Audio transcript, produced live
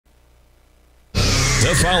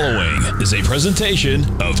The following is a presentation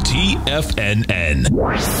of TFNN.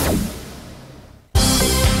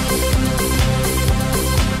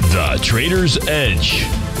 The Trader's Edge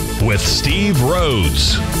with Steve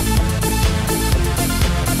Rhodes.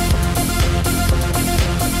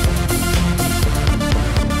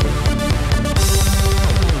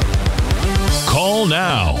 Call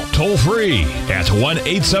now, toll free at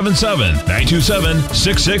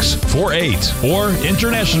 1-877-927-6648 or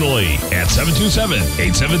internationally at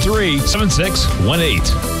 727-873-7618.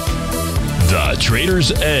 The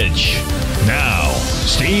Trader's Edge. Now,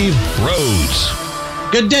 Steve Rhodes.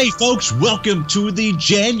 Good day, folks. Welcome to the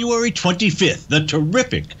January 25th, the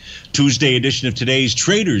terrific Tuesday edition of today's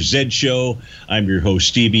Trader's Edge Show. I'm your host,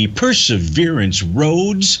 Stevie Perseverance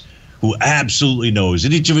Rhodes, who absolutely knows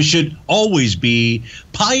that each of us should always be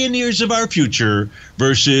pioneers of our future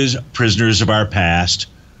versus prisoners of our past.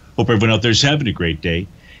 Hope everyone out there is having a great day.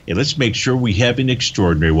 And let's make sure we have an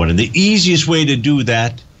extraordinary one. And the easiest way to do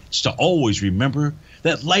that is to always remember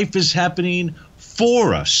that life is happening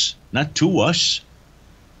for us, not to us.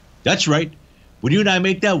 That's right. When you and I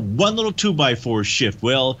make that one little 2x4 shift,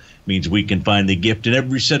 well, it means we can find the gift in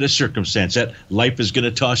every set of circumstance that life is going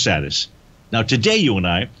to toss at us. Now, today, you and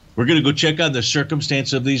I, we're going to go check on the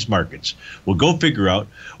circumstance of these markets. We'll go figure out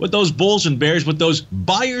what those bulls and bears, what those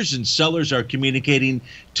buyers and sellers are communicating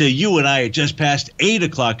to you and I at just past 8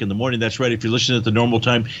 o'clock in the morning. That's right. If you're listening at the normal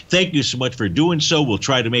time, thank you so much for doing so. We'll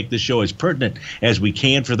try to make this show as pertinent as we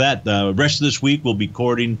can for that. The rest of this week, we'll be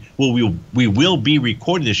recording. We will be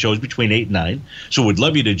recording the shows between 8 and 9. So we'd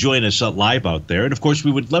love you to join us live out there. And, of course,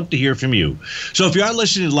 we would love to hear from you. So if you are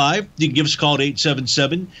listening live, you can give us a call at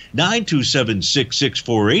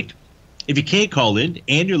 877-927-6648. If you can't call in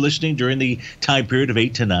and you're listening during the time period of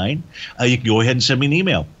 8 to 9, you can go ahead and send me an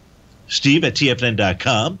email,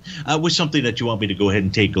 steve@tfnn.com, with something that you want me to go ahead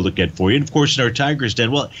and take a look at for you. And, of course, in our Tiger's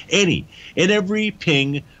Den, well, any and every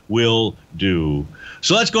ping will do.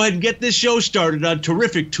 So let's go ahead and get this show started on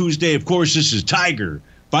terrific Tuesday. Of course, this is Tiger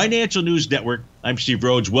Financial News Network. I'm Steve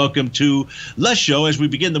Rhodes. Welcome to the show. As we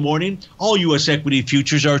begin the morning, all U.S. equity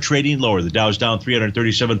futures are trading lower. The Dow's down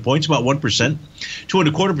 337 points, about 1%.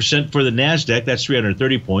 2.25% for the NASDAQ. That's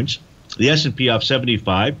 330 points. The S&P off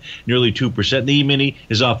 75, nearly 2%. The E-mini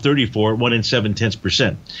is off 34, 1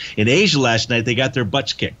 7/10%. In Asia last night, they got their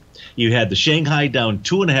butts kicked. You had the Shanghai down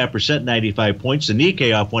 2.5%, 95 points. The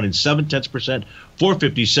Nikkei off 1 7/10%,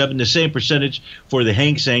 457. The same percentage for the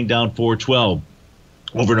Hang Seng down 412.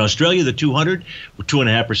 Over in Australia, the 200,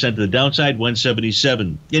 2.5% to the downside,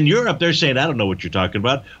 177. In Europe, they're saying, I don't know what you're talking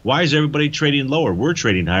about. Why is everybody trading lower? We're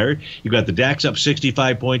trading higher. You've got the DAX up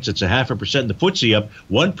 65 points. That's 0.5%. The FTSE up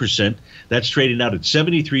 1%. That's trading out at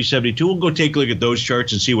 73.72. We'll go take a look at those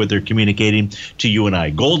charts and see what they're communicating to you and I.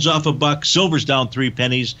 Gold's off a buck. Silver's down 3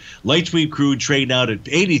 pennies. Light sweet crude trading out at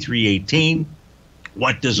 83.18.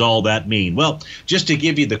 What does all that mean? Well, just to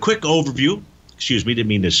give you the quick overview. Excuse me, didn't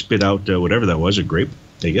mean to spit out whatever that was, a grape,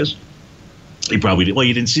 I guess. You probably did. Well,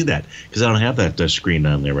 you didn't see that because I don't have that screen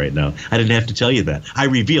on there right now. I didn't have to tell you that. I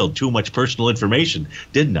revealed too much personal information,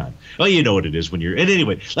 didn't I? Well, you know what it is when you're – and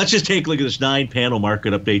anyway, let's just take a look at this 9-panel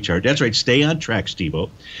market update chart. That's right. Stay on track, Steve-O.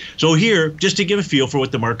 So here, just to give a feel for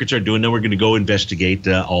what the markets are doing, then we're going to go investigate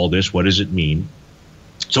all this. What does it mean?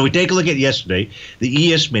 So we take a look at yesterday,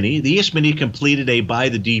 the ES Mini. The ES Mini completed a buy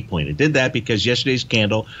the D point. It did that because yesterday's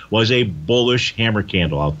candle was a bullish hammer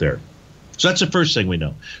candle out there. So that's the first thing we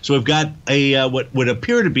know. So we've got a what would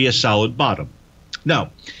appear to be a solid bottom.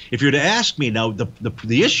 Now, if you're to ask me now,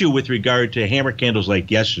 the issue with regard to hammer candles like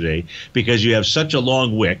yesterday, because you have such a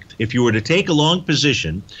long wick, if you were to take a long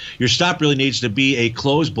position, your stop really needs to be a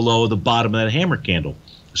close below the bottom of that hammer candle.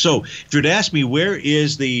 So if you're to ask me where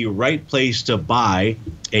is the right place to buy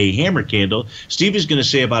a hammer candle, Steve is going to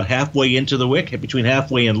say about halfway into the wick, between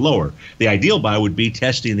halfway and lower. The ideal buy would be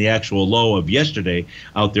testing the actual low of yesterday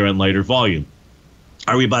out there on lighter volume.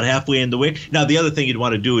 Are we about halfway in the wick? Now, the other thing you'd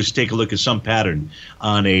want to do is take a look at some pattern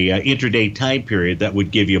on a intraday time period that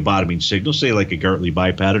would give you a bottoming signal, say like a Gartley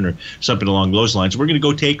buy pattern or something along those lines. We're going to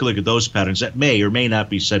go take a look at those patterns that may or may not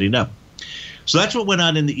be setting up. So that's what went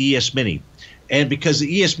on in the ES Mini. And because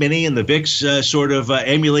the ES Mini and the VIX sort of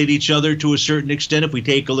emulate each other to a certain extent, if we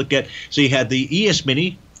take a look at, so you had the ES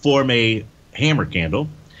Mini form a hammer candle,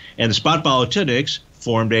 and the spot volatility index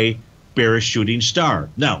formed a bearish shooting star.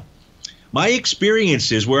 Now, my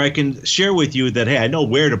experience is where I can share with you that, hey, I know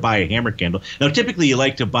where to buy a hammer candle. Now, typically you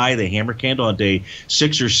like to buy the hammer candle on day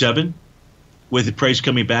 6 or 7. with the price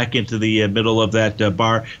coming back into the middle of that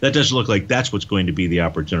bar, that doesn't look like that's what's going to be the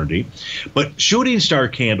opportunity. But shooting star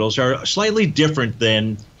candles are slightly different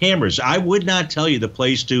than hammers. I would not tell you the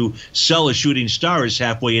place to sell a shooting star is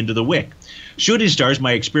halfway into the wick. Shooting stars,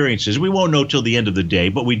 my experience is, we won't know till the end of the day,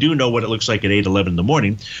 but we do know what it looks like at 8:11 in the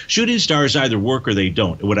morning. Shooting stars either work or they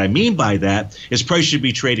don't. And what I mean by that is price should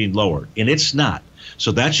be trading lower, and it's not.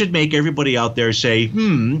 So that should make everybody out there say,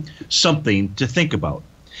 something to think about.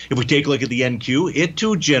 If we take a look at the NQ, it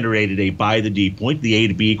too generated a buy the D point, the A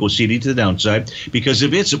to B equals CD to the downside, because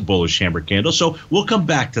of its bullish hammer candle. So we'll come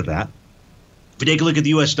back to that. If we take a look at the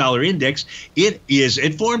U.S. dollar index,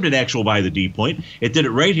 it formed an actual buy the D point. It did it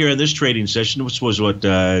right here in this trading session, which was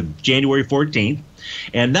January 14th.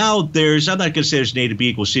 And now I'm not going to say there's an A to B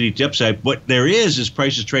equals CD to the upside, but there is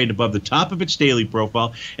prices trading above the top of its daily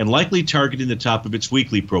profile and likely targeting the top of its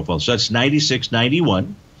weekly profile. So that's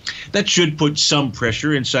 96.91. That should put some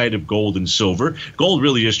pressure inside of gold and silver. Gold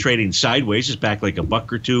really just trading sideways. It's back like a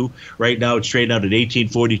buck or two. Right now it's trading out at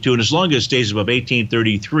 1842, and as long as it stays above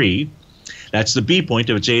 1833, that's the B point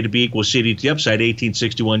of its A to B equals CD to the upside.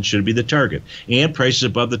 1861 should be the target. And prices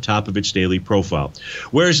above the top of its daily profile.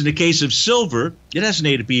 Whereas in the case of silver, it has an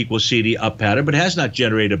A to B equals CD up pattern, but has not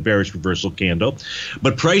generated a bearish reversal candle.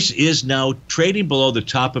 But price is now trading below the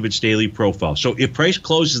top of its daily profile. So if price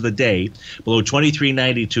closes the day below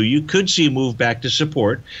 23.92, you could see a move back to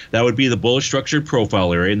support. That would be the bullish structured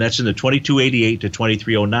profile area, and that's in the 22.88 to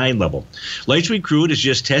 23.09 level. Light sweet crude is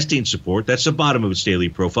just testing support. That's the bottom of its daily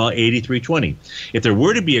profile, 83.20. If there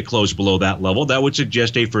were to be a close below that level, that would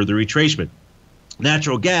suggest a further retracement.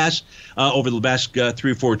 Natural gas, over the last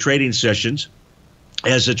 3 or 4 trading sessions,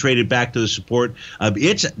 has traded back to the support of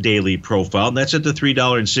its daily profile, and that's at the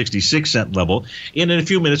 $3.66 level. And in a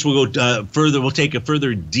few minutes, we'll go further. We'll take a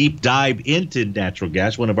further deep dive into natural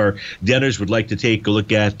gas. One of our denners would like to take a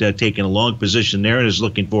look at taking a long position there and is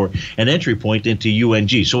looking for an entry point into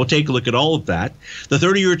UNG. So we'll take a look at all of that. The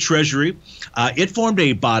 30-year Treasury, it formed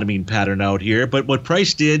a bottoming pattern out here, but what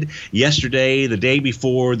price did yesterday, the day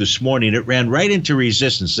before, this morning, it ran right into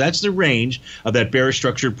resistance. That's the range of that bearish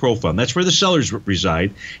structured profile, and that's where the sellers reside.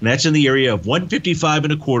 And that's in the area of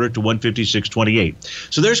 155.25 to 156.28.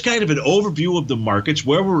 So there's kind of an overview of the markets,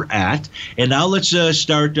 where we're at. And now let's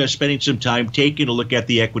start spending some time taking a look at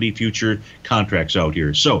the equity future contracts out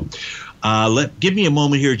here. So give me a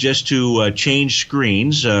moment here just to change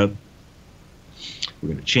screens. We're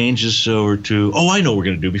going to change this over to, I know what we're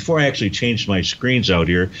going to do. Before I actually change my screens out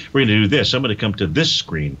here, we're going to do this. I'm going to come to this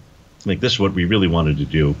screen. I think this is what we really wanted to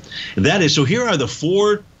do. And that is, so here are the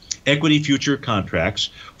 4 equity future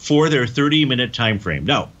contracts for their 30-minute time frame.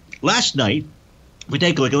 Now, last night, we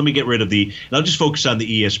take a look. Let me get rid of and I'll just focus on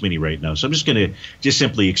the ES Mini right now. So I'm just going to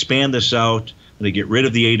simply expand this out. I'm going to get rid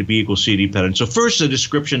of the A to B equals CD pattern. So first, a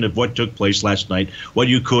description of what took place last night, what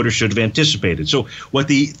you could or should have anticipated. So what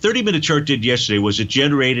the 30-minute chart did yesterday was it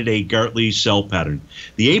generated a Gartley sell pattern.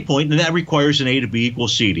 The A point, and that requires an A to B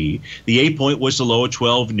equals CD. The A point was the low at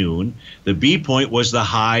 12 noon. The B point was the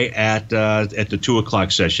high at the 2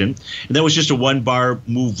 o'clock session. And that was just a 1-bar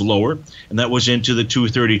move lower, and that was into the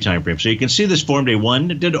 2:30 time frame. So you can see this formed a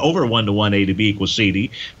did over a 1-to-1 A to B equals CD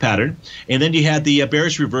pattern. And then you had the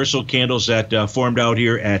bearish reversal candles that formed out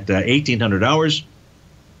here at 1800 hours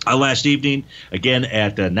last evening, again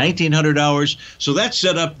at 1900 hours. So that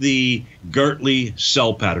set up the Gartley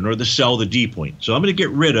sell pattern, or the sell the D point. So I'm going to get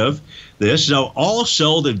rid of this. Now, all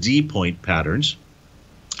sell the D point patterns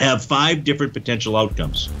have 5 different potential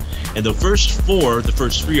outcomes. And the first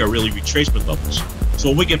 3 are really retracement levels. So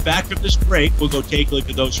when we get back from this break, we'll go take a look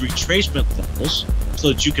at those retracement levels so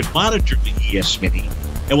that you can monitor the ES Mini.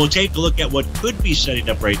 And we'll take a look at what could be setting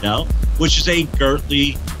up right now, which is a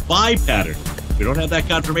Gartley buy pattern. We don't have that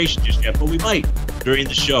confirmation just yet, but we might during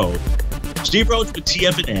the show. Steve Rhodes with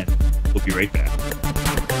TFNN. We'll be right back.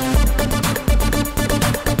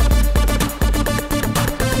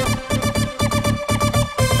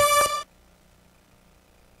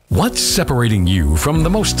 What's separating you from the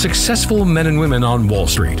most successful men and women on Wall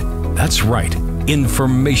Street? That's right,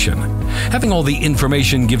 information. Having all the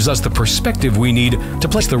information gives us the perspective we need to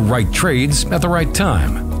place the right trades at the right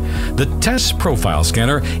time. The TESS Profile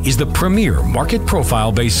Scanner is the premier market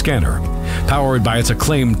profile-based scanner. Powered by its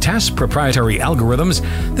acclaimed TESS proprietary algorithms,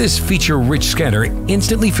 this feature-rich scanner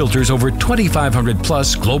instantly filters over 2,500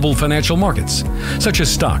 plus global financial markets, such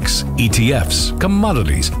as stocks, ETFs,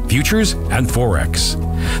 commodities, futures, and Forex.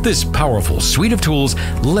 This powerful suite of tools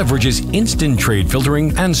leverages instant trade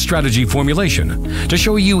filtering and strategy formulation to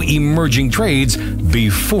show you emerging trades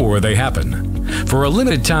before they happen. For a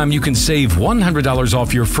limited time, you can save $100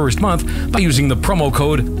 off your first month by using the promo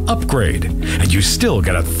code UPGRADE. And you still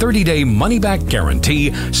get a 30-day money-back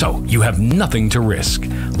guarantee, so you have nothing to risk.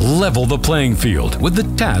 Level the playing field with the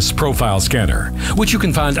TAS Profile Scanner, which you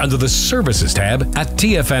can find under the Services tab at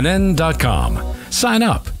TFNN.com. Sign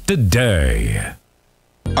up today.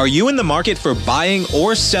 Are you in the market for buying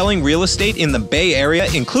or selling real estate in the Bay Area,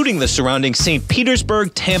 including the surrounding St.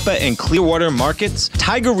 Petersburg, Tampa, and Clearwater markets?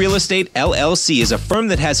 Tiger Real Estate LLC is a firm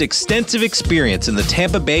that has extensive experience in the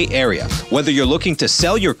Tampa Bay area. Whether you're looking to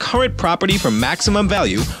sell your current property for maximum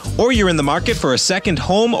value, or you're in the market for a second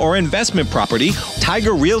home or investment property,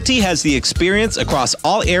 Tiger Realty has the experience across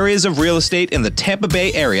all areas of real estate in the Tampa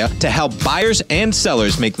Bay area to help buyers and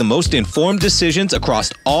sellers make the most informed decisions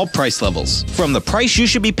across all price levels. From the price you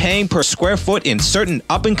should be paying per square foot in certain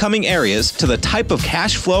up-and-coming areas to the type of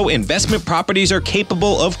cash flow investment properties are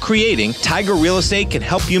capable of creating, Tiger Real Estate can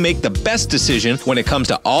help you make the best decision when it comes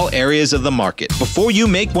to all areas of the market. Before you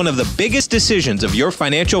make one of the biggest decisions of your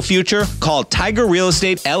financial future, call Tiger Real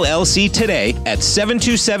Estate LLC today at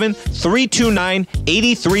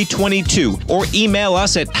 727-329-8322 or email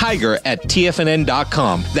us at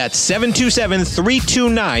tiger@tfnn.com. That's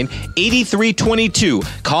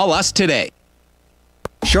 727-329-8322. Call us today.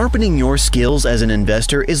 Sharpening your skills as an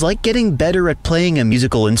investor is like getting better at playing a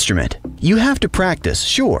musical instrument. You have to practice,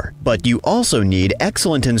 sure, but you also need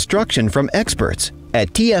excellent instruction from experts.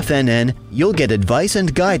 At TFNN, you'll get advice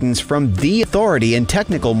and guidance from the authority in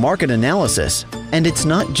technical market analysis. And it's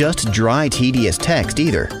not just dry, tedious text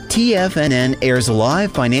either. TFNN airs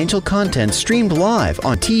live financial content streamed live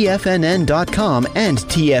on TFNN.com and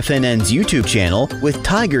TFNN's YouTube channel with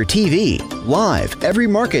Tiger TV, live every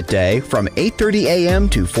market day from 8:30 a.m.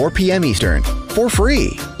 to 4 p.m. Eastern, for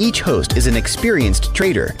free. Each host is an experienced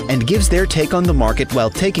trader and gives their take on the market while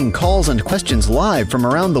taking calls and questions live from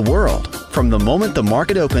around the world. From the moment the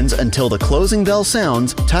market opens until the closing bell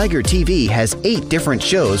sounds, Tiger TV has 8 different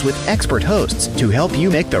shows with expert hosts to help you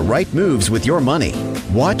make the right moves with your money.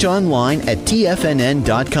 Watch online at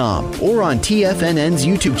TFNN.com or on TFNN's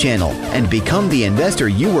YouTube channel and become the investor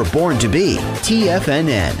you were born to be.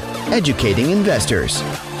 TFNN, educating investors.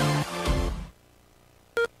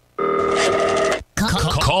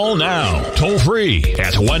 Call now, toll free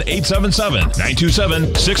at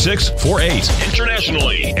 1-877-927-6648.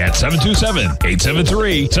 Internationally at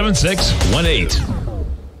 727-873-7618.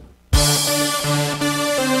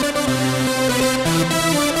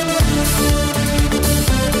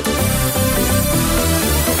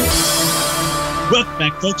 Welcome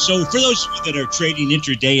back, folks. So for those of you that are trading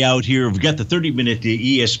intraday out here, we've got the 30-minute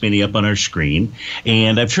ES Mini up on our screen,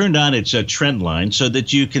 and I've turned on its trend line so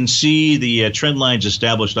that you can see the trend lines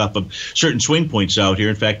established off of certain swing points out here.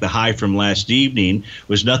 In fact, the high from last evening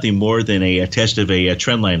was nothing more than a test of a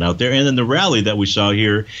trend line out there. And then the rally that we saw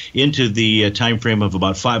here into the time frame of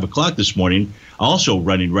about 5 o'clock this morning, also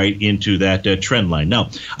running right into that trend line. Now,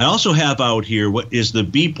 I also have out here what is the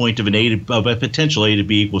B point of a potential A to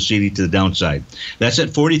B equals CD to the downside. That's at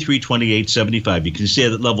 43.2875. You can see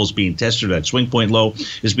that level is being tested. That swing point low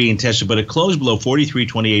is being tested, but a close below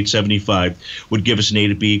 43.2875 would give us an A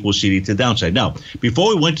to B equals CD to the downside. Now,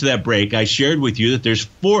 before we went to that break, I shared with you that there's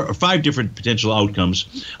 4 or 5 different potential outcomes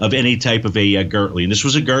of any type of a Gartley, and this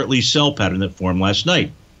was a Gartley sell pattern that formed last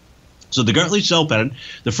night. So the Gartley sell pattern,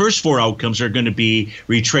 the first 4 outcomes are going to be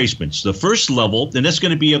retracements. The first level, and that's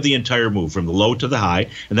going to be of the entire move from the low to the high,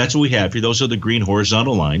 and that's what we have here. Those are the green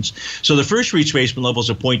horizontal lines. So the first retracement level is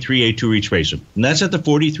a 0.382 retracement, and that's at the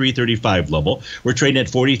 43.35 level. We're trading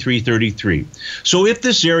at 43.33. So if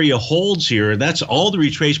this area holds here, and that's all the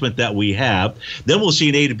retracement that we have, then we'll see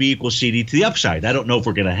an A to B equals CD to the upside. I don't know if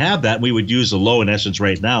we're going to have that. We would use the low in essence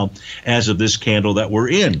right now as of this candle that we're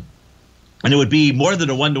in. And it would be more than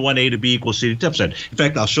a 1-to-1 A to B equals CD to upside. In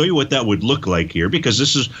fact, I'll show you what that would look like here, because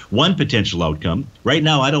this is one potential outcome. Right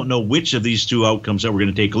now, I don't know which of these 2 outcomes that we're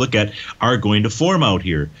going to take a look at are going to form out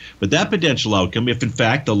here. But that potential outcome, if in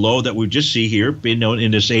fact the low that we just see here in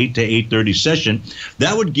this 8 to 8:30 session,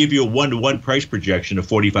 that would give you a 1-to-1 price projection of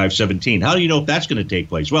 45.17. How do you know if that's going to take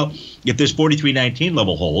place? Well, if this 43.19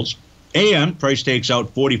 level holds, and price takes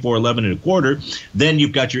out 44.11 1/4, then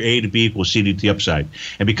you've got your A to B equals CD to the upside.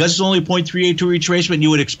 And because it's only 0.382 retracement, you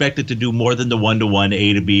would expect it to do more than the 1-to-1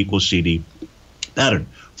 A to B equals CD pattern,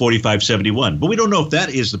 45.71. But we don't know if that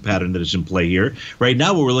is the pattern that is in play here. Right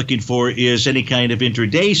now, what we're looking for is any kind of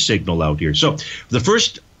intraday signal out here. So the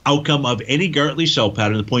first outcome of any Gartley sell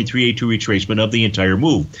pattern, the 0.382 retracement of the entire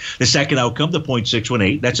move. The second outcome, the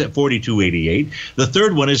 0.618, that's at 42.88. The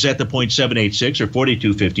third one is at the 0.786 or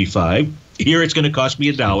 42.55. Here it's going to cost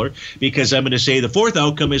me $1 because I'm going to say the fourth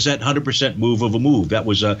outcome is that 100% move of a move. That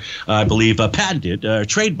was, I believe, patented,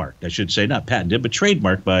 trademarked, I should say, not patented, but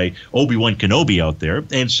trademarked by Obi-Wan Kenobi out there.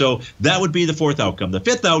 And so that would be the fourth outcome. The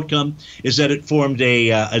fifth outcome is that it formed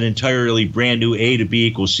an entirely brand new A to B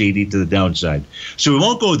equals CD to the downside. So we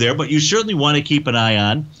won't go there, but you certainly want to keep an eye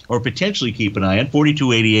on, or potentially keep an eye on,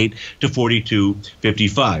 42.88 to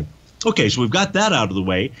 42.55. Okay, so we've got that out of the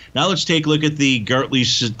way. Now let's take a look at the Gartley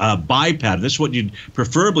buy pattern. This is what you'd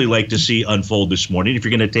preferably like to see unfold this morning if you're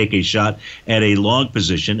going to take a shot at a long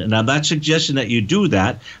position. And I'm not suggesting that you do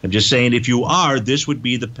that. I'm just saying if you are, this would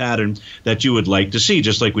be the pattern that you would like to see.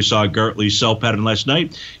 Just like we saw a Gartley sell pattern last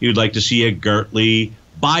night, you'd like to see a Gartley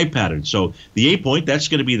buy pattern. So the A point, that's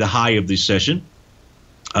going to be the high of the session.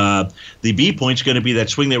 The B point is going to be that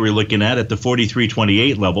swing that we're looking at the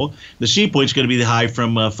 43.28 level. The C point is going to be the high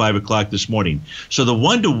from 5 o'clock this morning. So the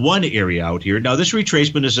 1-to-1 area out here. Now this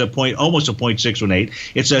retracement is almost a 0.618.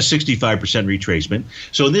 It's a 65% retracement.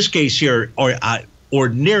 So in this case here,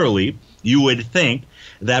 ordinarily you would think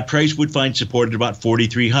that price would find support at about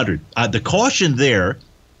 4,300. The caution there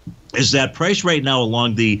is that price right now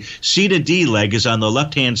along the C to D leg is on the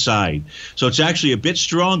left-hand side. So it's actually a bit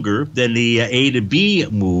stronger than the A to B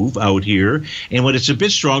move out here. And when it's a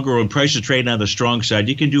bit stronger, when price is trading on the strong side,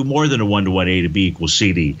 you can do more than a 1-to-1 A to B equals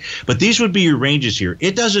CD. But these would be your ranges here.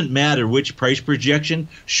 It doesn't matter which price projection,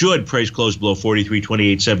 should price close below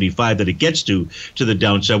 43.2875 that it gets to the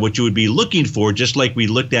downside. What you would be looking for, just like we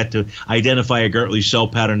looked at to identify a Gartley sell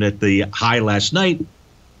pattern at the high last night,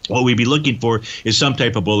 what we'd be looking for is some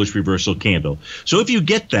type of bullish reversal candle. So if you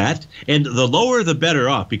get that, and the lower the better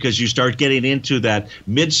off, because you start getting into that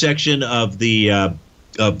midsection of the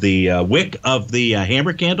wick of the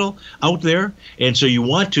hammer candle out there, and so you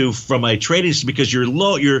want to, from a trading, because your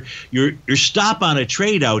stop on a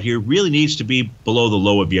trade out here really needs to be below the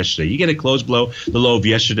low of yesterday. You get it close below the low of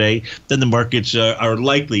yesterday, then the markets are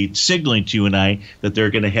likely signaling to you and I that they're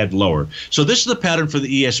going to head lower. So this is the pattern for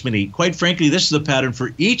the ES Mini. Quite frankly, this is the pattern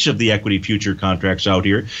for each of the equity future contracts out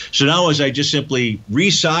here. So now as I just simply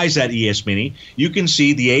resize that ES Mini, you can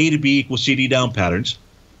see the A to B equals CD down patterns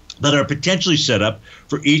that are potentially set up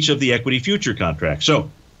for each of the equity future contracts.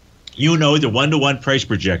 So you know the 1-to-1 price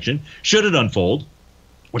projection, should it unfold,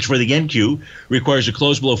 which for the NQ requires a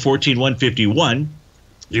close below 14,151,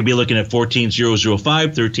 you'll be looking at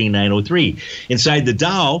 14,005, 13,903. Inside the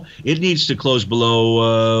Dow, it needs to close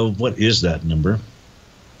below, what is that number?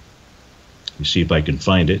 Let me see if I can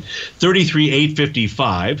find it.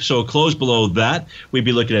 33,855. So close below that, we'd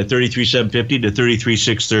be looking at 33,750 to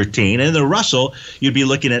 33,613. And the Russell, you'd be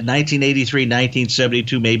looking at 1983,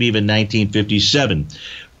 1972, maybe even 1957.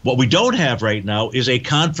 What we don't have right now is a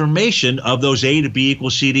confirmation of those A to B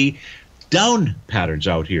equals CD down patterns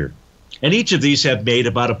out here. And each of these have made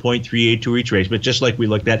about a 0.382 retracement, just like we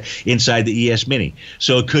looked at inside the ES Mini.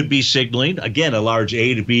 So it could be signaling, again, a large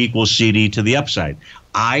A to B equals CD to the upside.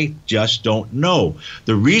 I just don't know.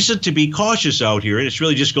 The reason to be cautious out here, and it's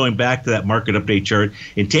really just going back to that market update chart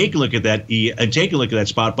and take a look at that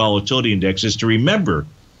spot volatility index, is to remember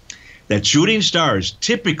that shooting stars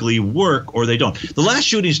typically work or they don't. The last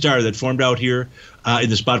shooting star that formed out here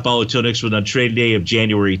in the spot volatility index was on trading day of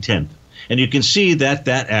January 10th. And you can see that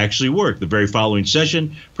that actually worked. The very following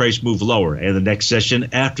session, price moved lower, and the next session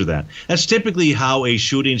after that. That's typically how a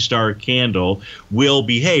shooting star candle will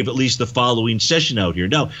behave, at least the following session out here.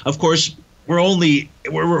 Now, of course, we're early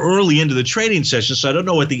into the trading session, so I don't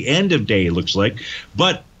know what the end of day looks like,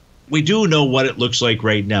 but we do know what it looks like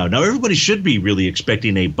right now. Now, everybody should be really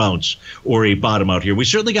expecting a bounce or a bottom out here. We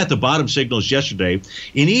certainly got the bottom signals yesterday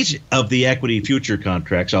in each of the equity future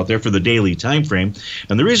contracts out there for the daily time frame.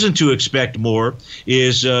 And the reason to expect more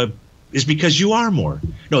is because you are more.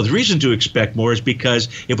 No, the reason to expect more is because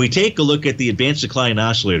if we take a look at the advanced decline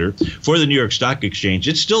oscillator for the New York Stock Exchange,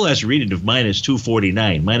 it still has a reading of minus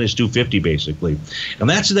 249, minus 250 basically. And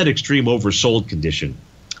that's in that extreme oversold condition.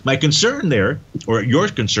 My concern there, or your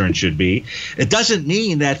concern should be, it doesn't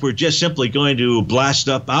mean that we're just simply going to blast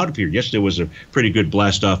up out of here. Yesterday was a pretty good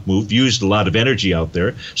blast off move, used a lot of energy out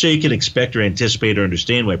there, so you can expect or anticipate or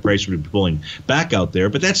understand why price would be pulling back out there,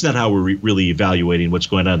 but that's not how we're really evaluating what's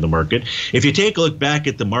going on in the market. If you take a look back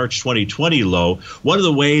at the March 2020 low, one of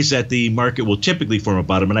the ways that the market will typically form a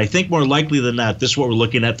bottom, and I think more likely than not, this is what we're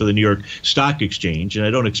looking at for the New York Stock Exchange, and I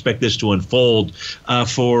don't expect this to unfold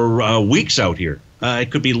for weeks out here.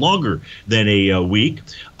 It could be longer than a week.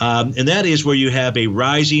 And that is where you have a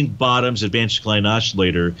rising bottoms advanced decline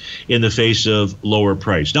oscillator in the face of lower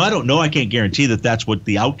price. Now, I don't know. I can't guarantee that that's what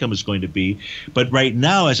the outcome is going to be. But right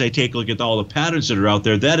now, as I take a look at all the patterns that are out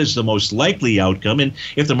there, that is the most likely outcome. And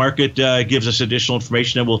if the market gives us additional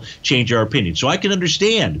information, then we'll change our opinion. So I can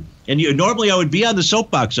understand. And normally I would be on the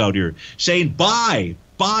soapbox out here saying buy,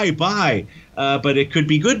 but it could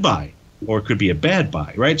be good buy. Or it could be a bad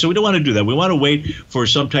buy, right? So we don't want to do that. We want to wait for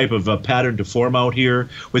some type of pattern to form out here.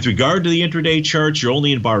 With regard to the intraday charts, you're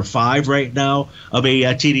only in bar 5 right now of a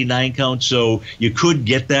TD9 count, so you could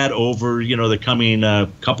get that over, the coming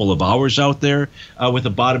couple of hours out there with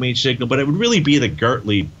a bottoming signal. But it would really be the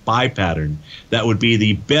Gartley buy pattern that would be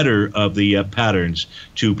the better of the patterns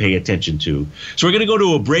to pay attention to. So we're going to go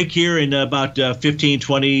to a break here in about 15,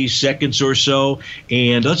 20 seconds or so.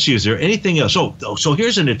 And let's see, is there anything else? So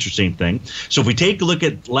here's an interesting thing. So if we take a look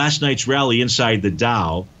at last night's rally inside the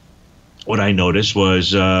Dow, what I noticed was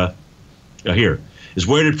here is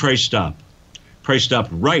where did price stop? Price stopped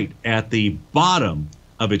right at the bottom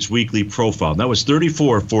of its weekly profile. That was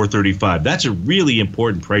 34,435. That's a really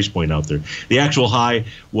important price point out there. The actual high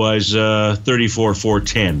was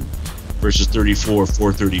 34,410 versus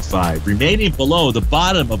 34,435. Remaining below the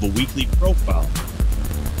bottom of a weekly profile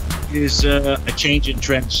is a change in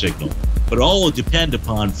trend signal. But all will depend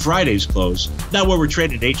upon Friday's close, not where we're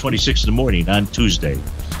trading at 8:26 in the morning on Tuesday.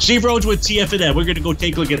 Steve Rhodes with TFNN. We're going to go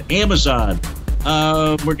take a look at Amazon.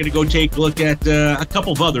 We're going to go take a look at a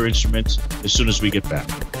couple of other instruments as soon as we get back.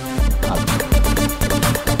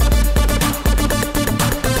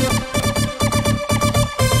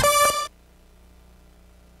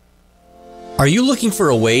 Are you looking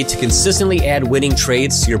for a way to consistently add winning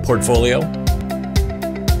trades to your portfolio?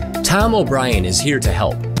 Tom O'Brien is here to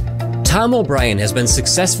help. Tom O'Brien has been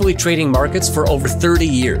successfully trading markets for over 30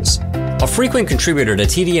 years. A frequent contributor to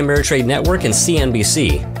TD Ameritrade Network and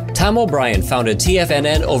CNBC, Tom O'Brien founded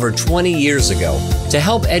TFNN over 20 years ago to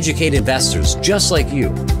help educate investors just like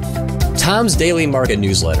you. Tom's daily market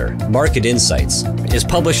newsletter, Market Insights, is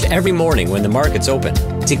published every morning when the markets open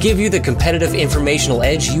to give you the competitive informational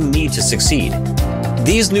edge you need to succeed.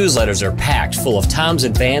 These newsletters are packed full of Tom's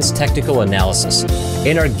advanced technical analysis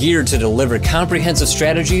and are geared to deliver comprehensive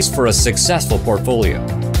strategies for a successful portfolio.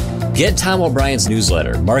 Get Tom O'Brien's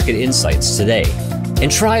newsletter, Market Insights, today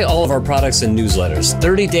and try all of our products and newsletters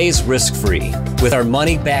 30 days risk-free with our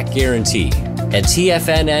money-back guarantee at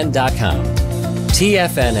TFNN.com.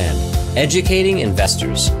 TFNN, educating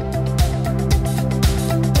investors.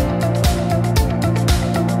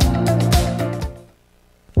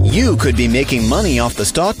 You could be making money off the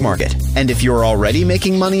stock market. And if you're already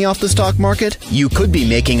making money off the stock market, you could be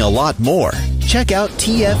making a lot more. Check out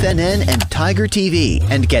TFNN and Tiger TV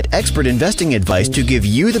and get expert investing advice to give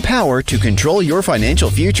you the power to control your financial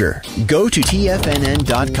future. Go to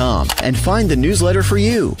TFNN.com and find the newsletter for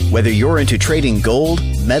you. Whether you're into trading gold,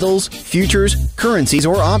 metals, futures, currencies,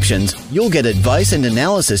 or options, you'll get advice and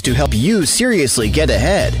analysis to help you seriously get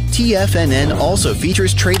ahead. TFNN also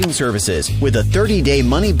features trading services with a 30-day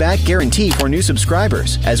money-back guarantee for new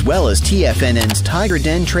subscribers, as well as TFNN's Tiger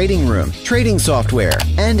Den trading room, trading software,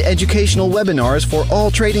 and educational webinars for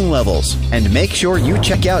all trading levels. And make sure you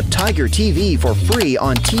check out Tiger TV for free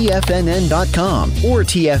on TFNN.com or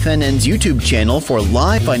TFNN's YouTube channel for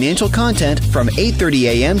live financial content from 8:30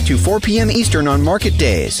 a.m. to 4 p.m. Eastern on market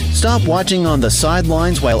days. Stop watching on the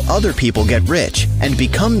sidelines while other people get rich and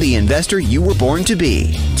become the investor you were born to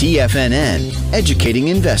be. TFNN, educating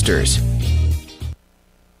investors.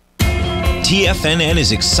 TFNN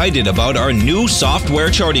is excited about our new software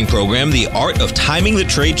charting program, The Art of Timing the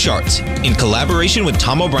Trade Charts. In collaboration with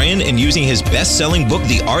Tom O'Brien and using his best-selling book,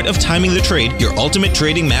 The Art of Timing the Trade, Your Ultimate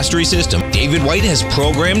Trading Mastery System, David White has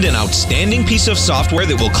programmed an outstanding piece of software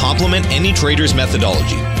that will complement any trader's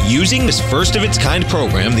methodology. Using this first-of-its-kind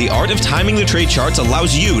program, The Art of Timing the Trade Charts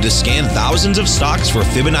allows you to scan thousands of stocks for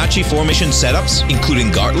Fibonacci formation setups, including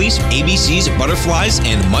Gartleys, ABCs, butterflies,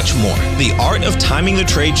 and much more. The Art of Timing the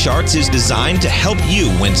Trade Charts is designed to help you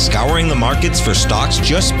when scouring the markets for stocks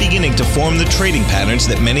just beginning to form the trading patterns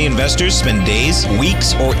that many investors spend days,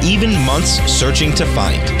 weeks, or even months searching to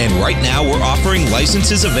find. And right now, we're offering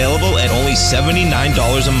licenses available at only $79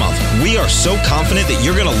 a month. We are so confident that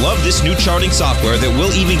you're going to love this new charting software that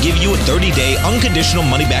will even give you a 30-day unconditional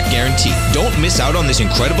money-back guarantee. Don't miss out on this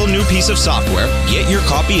incredible new piece of software. Get your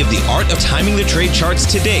copy of The Art of Timing the Trade Charts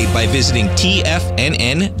today by visiting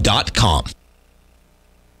TFNN.com.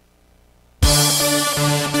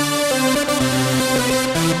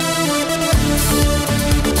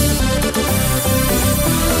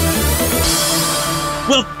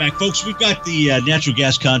 Welcome back, folks. We've got the natural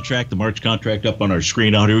gas contract, the March contract up on our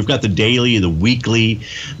screen out here. We've got the daily, the weekly,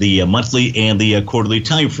 the monthly, and the quarterly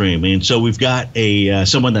time frame. And so we've got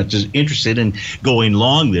someone that's interested in going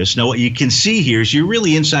long this. Now, what you can see here is you're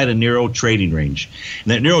really inside a narrow trading range. And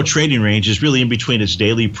that narrow trading range is really in between its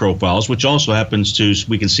daily profiles, which also happens to,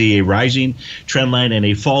 we can see a rising trend line and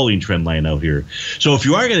a falling trend line out here. So if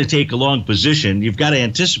you are going to take a long position, you've got to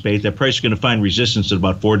anticipate that price is going to find resistance at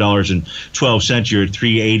about $4.12. You're at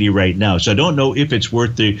 380 right now. So I don't know if it's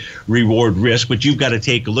worth the reward risk, but you've got to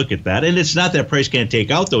take a look at that. And it's not that price can't take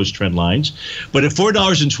out those trend lines, but at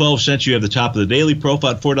 $4.12, you have the top of the daily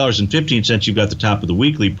profile. At $4.15, you've got the top of the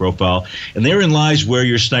weekly profile. And therein lies where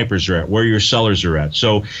your snipers are at, where your sellers are at.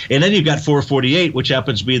 So, and then you've got 448, which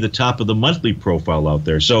happens to be the top of the monthly profile out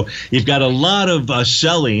there. So you've got a lot of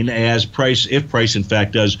selling as price, if price in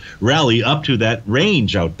fact does rally up to that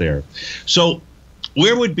range out there. So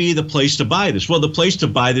where would be the place to buy this? Well, the place to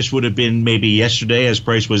buy this would have been maybe yesterday as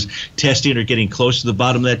price was testing or getting close to the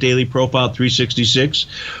bottom of that daily profile, 366.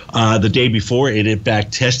 The day before, it in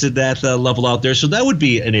fact tested that level out there. So that would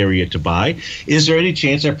be an area to buy. Is there any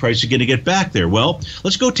chance that price is going to get back there? Well,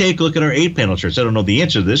 let's go take a look at our 8-panel charts. I don't know the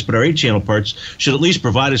answer to this, but our 8-channel parts should at least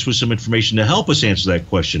provide us with some information to help us answer that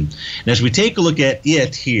question. And as we take a look at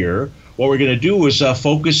it here, what we're going to do is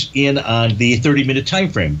focus in on the 30-minute time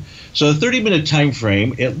frame. So the 30-minute time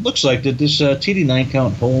frame, it looks like that this TD9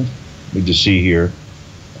 count hold. Let me just see here.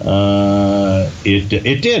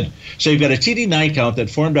 It did. So you've got a TD9 count that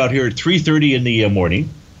formed out here at 3:30 in the morning.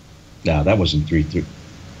 No, that wasn't 3:30.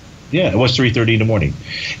 Yeah, it was 3:30 in the morning.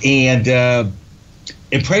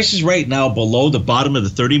 And price is right now below the bottom of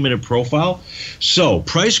the 30-minute profile. So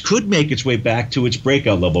price could make its way back to its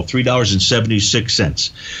breakout level of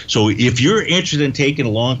 $3.76. So if you're interested in taking a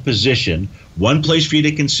long position, one place for you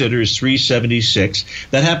to consider is 376.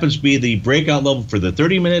 That happens to be the breakout level for the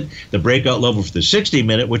 30-minute, the breakout level for the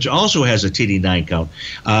 60-minute, which also has a TD9 count.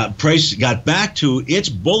 Price got back to its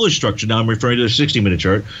bullish structure. Now I'm referring to the 60-minute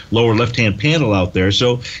chart, lower left-hand panel out there.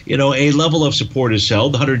 So, you know, a level of support is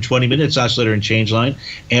held. The 120 minutes oscillator and change line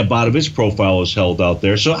and bottom of its profile is held out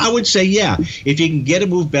there. So I would say, yeah, if you can get a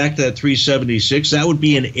move back to that 376, that would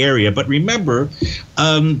be an area. But remember,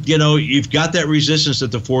 you know, you've got that resistance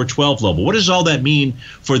at the 412 level. What does all that mean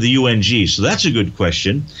for the UNG? So that's a good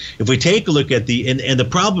question. If we take a look at the, and the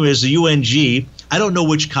problem is the UNG, I don't know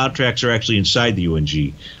which contracts are actually inside the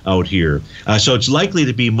UNG out here. So it's likely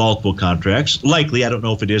to be multiple contracts. Likely, I don't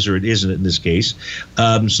know if it is or it isn't in this case.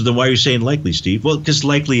 So then why are you saying likely, Steve? Well, because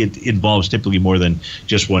likely it involves typically more than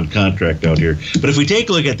just one contract out here. But if we take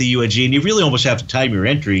a look at the UNG, and you really almost have to time your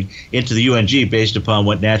entry into the UNG based upon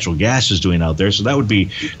what natural gas is doing out there. So that would be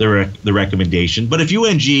the recommendation. But if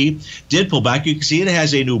UNG did pull back, you can see it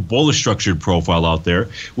has a new bullish structured profile out there,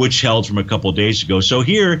 which held from a couple of days ago. So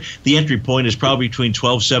here, the entry point is probably between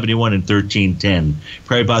 1271 and 1310.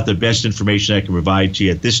 Probably about the best information I can provide to you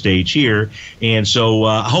at this stage here. And so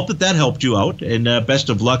I hope that helped you out, and best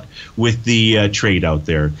of luck with the trade out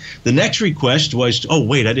there. The next request was, oh,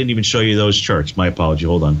 wait, I didn't even show you those charts. My apology.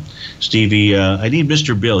 Hold on. Stevie, I need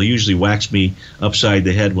Mr. Bill. He usually whacks me upside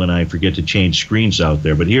the head when I forget to change screens out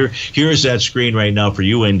there. But here is that screen right now for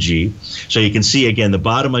UNG. So you can see, again, the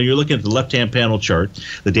bottom, you're looking at the left-hand panel chart,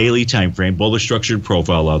 the daily time frame, bullish structured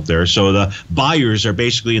profile out there. So the buyers are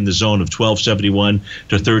basically in the zone of 1271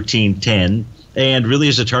 to 1310. And really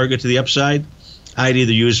as a target to the upside, I'd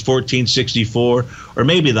either use 1464 or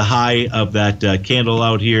maybe the high of that candle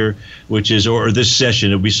out here, which is, or this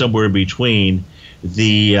session, it'll be somewhere in between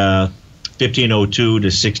the 1502 to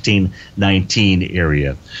 1619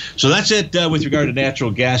 area. So that's it with regard to natural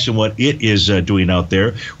gas and what it is doing out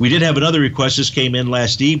there. We did have another request. This came in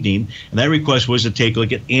last evening, and that request was to take a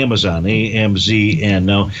look at Amazon, AMZN.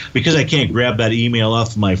 Now, because I can't grab that email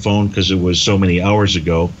off my phone because it was so many hours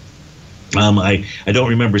ago, I don't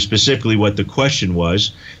remember specifically what the question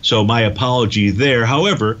was, so my apology there.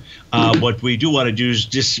 However, what we do want to do is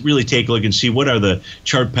just really take a look and see what are the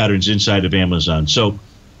chart patterns inside of Amazon. So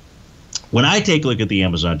when I take a look at the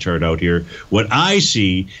Amazon chart out here, what I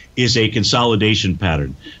see is a consolidation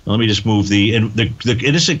pattern. Now, let me just move and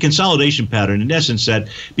it's a consolidation pattern, in essence, that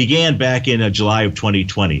began back in July of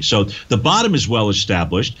 2020. So the bottom is well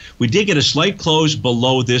established. We did get a slight close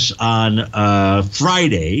below this on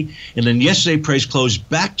Friday, and then yesterday price closed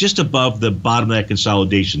back just above the bottom of that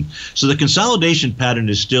consolidation. So the consolidation pattern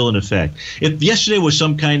is still in effect. If yesterday was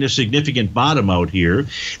some kind of significant bottom out here,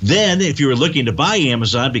 then if you were looking to buy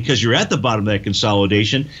Amazon because you're at the bottom of that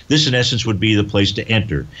consolidation, this in essence would be the place to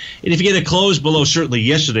enter. And if you get a close below certainly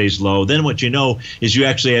yesterday's low, then what you know is you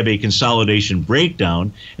actually have a consolidation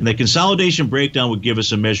breakdown, and that consolidation breakdown would give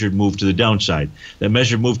us a measured move to the downside. That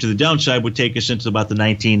measured move to the downside would take us into about the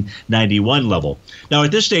 1991 level. Now,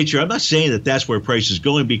 at this stage here, I'm not saying that that's where price is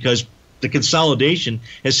going, because the consolidation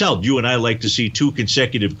has held. You and I like to see 2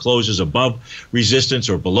 consecutive closes above resistance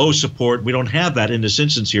or below support. We don't have that in this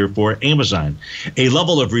instance here for Amazon. A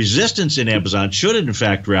level of resistance in Amazon, should it in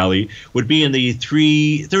fact rally, would be in the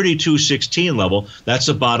 32.16 level. That's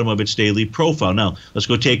the bottom of its daily profile. Now, let's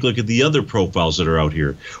go take a look at the other profiles that are out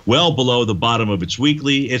here. Well below the bottom of its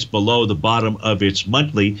weekly, it's below the bottom of its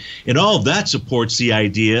monthly, and all of that supports the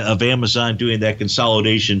idea of Amazon doing that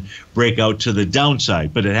consolidation breakout to the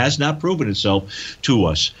downside, but it has not proven itself to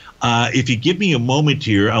us. If you give me a moment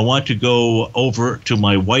here, I want to go over to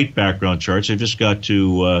my white background charts. I've just got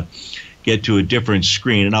to get to a different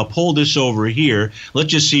screen, and I'll pull this over here. Let's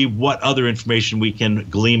just see what other information we can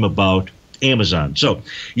glean about Amazon. So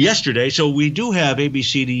yesterday, so we do have A, B,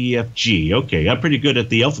 C, D, E, F, G. Okay, I'm pretty good at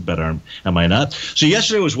the alphabet, am I not? So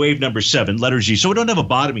yesterday was wave number 7, letter G. So we don't have a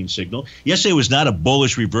bottoming signal. Yesterday was not a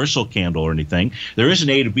bullish reversal candle or anything. There is an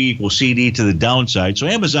A to B equals CD to the downside. So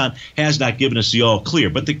Amazon has not given us the all clear.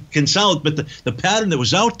 But the pattern that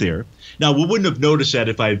was out there, now we wouldn't have noticed that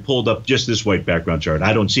if I had pulled up just this white background chart.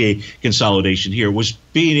 I don't see a consolidation here. Was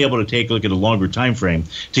being able to take a look at a longer time frame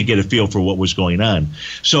to get a feel for what was going on.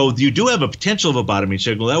 So you do have a potential of a bottoming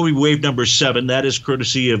signal. That would be wave number 7. That is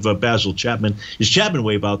courtesy of Basil Chapman. His Chapman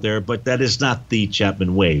wave out there, but that is not the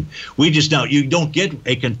Chapman wave. We just now, you don't get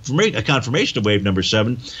a confirmation of wave number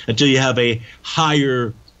 7 until you have a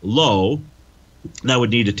higher low. That would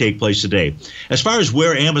need to take place today. As far as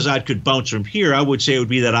where Amazon could bounce from here, I would say it would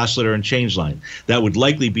be that oscillator and change line. That would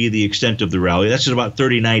likely be the extent of the rally. That's at about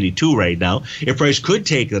 30.92 right now. If price could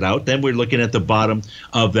take that out, then we're looking at the bottom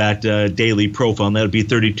of that daily profile, and that would be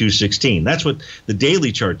 32.16. That's what the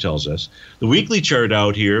daily chart tells us. The weekly chart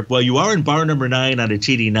out here, well, you are in bar number 9 on a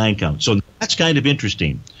TD9 count. So that's kind of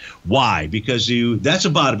interesting. Why? Because that's a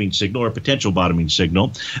bottoming signal or a potential bottoming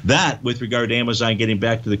signal. That, with regard to Amazon getting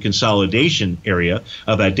back to the consolidation area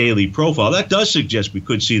of that daily profile, that does suggest we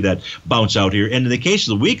could see that bounce out here. And in the case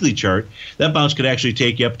of the weekly chart, that bounce could actually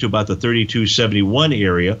take you up to about the 32.71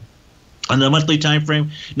 area. On the monthly time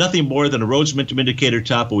frame, nothing more than a Rhodes momentum indicator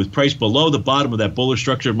top, but with price below the bottom of that bullish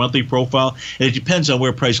structured monthly profile. And it depends on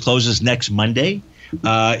where price closes next Monday.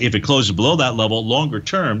 If it closes below that level, longer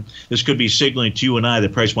term, this could be signaling to you and I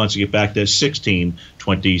that price wants to get back to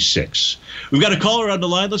 16.26. We've got a caller on the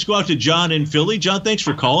line. Let's go out to John in Philly. John, thanks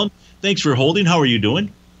for calling. Thanks for holding. How are you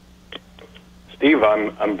doing? Steve,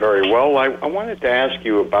 I'm very well. I wanted to ask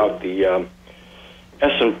you about the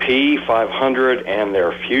S&P 500 and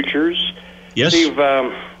their futures. Yes. Steve,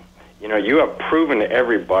 you have proven to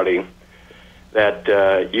everybody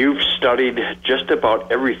that you've studied just about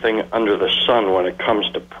everything under the sun when it comes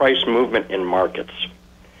to price movement in markets.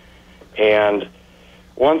 And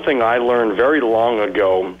one thing I learned very long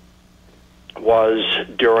ago was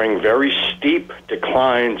during very steep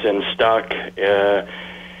declines in the stock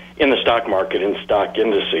market, in stock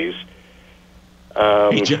indices.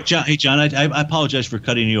 Hey, John, I apologize for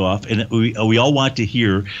cutting you off, and we all want to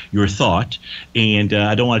hear your thought, and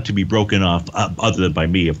I don't want it to be broken off, other than by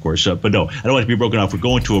me, of course. But no, I don't want it to be broken off. We're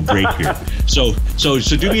going to a break here, so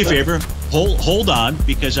do me a favor, hold on,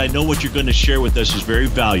 because I know what you're going to share with us is very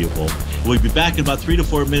valuable. We'll be back in about 3 to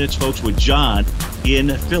 4 minutes, folks, with John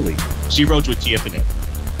in Philly. Steve Rhodes with TFNN.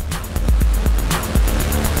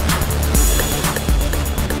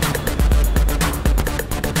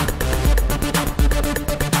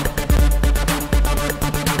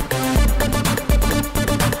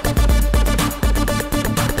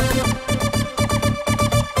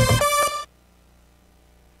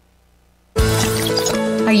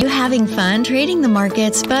 Are you having fun trading the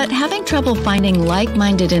markets, but having trouble finding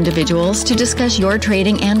like-minded individuals to discuss your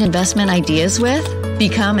trading and investment ideas with?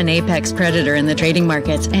 Become an apex predator in the trading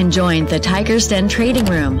markets and join the Tiger's Den Trading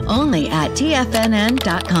Room only at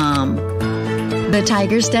TFNN.com. The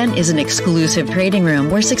Tiger's Den is an exclusive trading room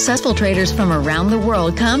where successful traders from around the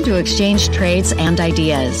world come to exchange trades and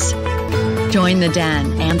ideas. Join the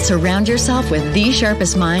den and surround yourself with the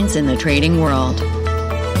sharpest minds in the trading world.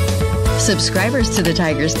 Subscribers to the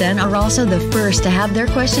Tiger's Den are also the first to have their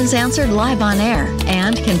questions answered live on air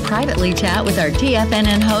and can privately chat with our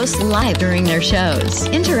TFNN hosts live during their shows.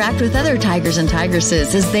 Interact with other Tigers and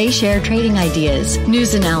Tigresses as they share trading ideas,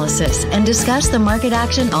 news analysis, and discuss the market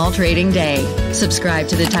action all trading day. Subscribe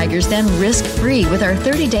to the Tiger's Den risk-free with our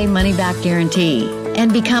 30-day money-back guarantee.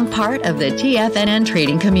 and become part of the TFNN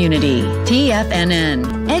trading community.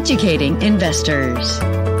 TFNN, educating investors.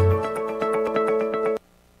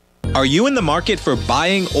 Are you in the market for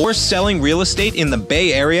buying or selling real estate in the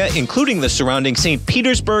Bay Area, including the surrounding St.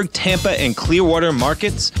 Petersburg, Tampa, and Clearwater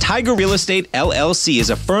markets? Tiger Real Estate LLC is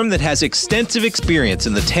a firm that has extensive experience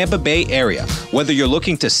in the Tampa Bay area. Whether you're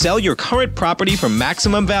looking to sell your current property for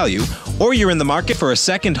maximum value, or you're in the market for a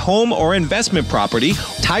second home or investment property,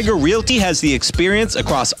 Tiger Realty has the experience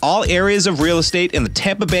across all areas of real estate in the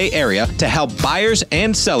Tampa Bay area to help buyers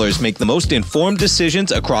and sellers make the most informed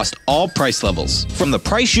decisions across all price levels. From the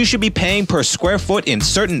price you should be paying per square foot in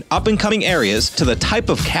certain up-and-coming areas to the type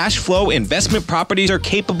of cash flow investment properties are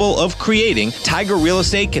capable of creating, Tiger Real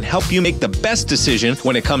Estate can help you make the best decision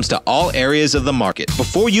when it comes to all areas of the market.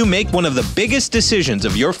 Before you make one of the biggest decisions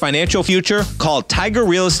of your financial future, call Tiger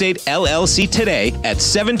Real Estate LLC today at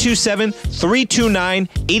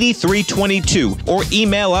 727-329-8322 or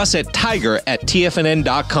email us at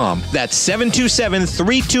tiger@tfnn.com. That's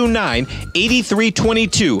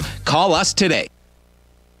 727-329-8322. Call us today.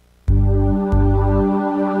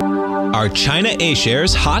 Are China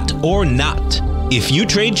A-shares hot or not? If you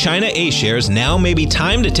trade China A-shares, now may be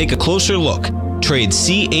time to take a closer look. Trade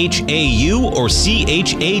CHAU or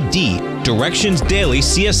CHAD, Directions Daily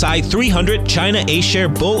CSI 300 China A-share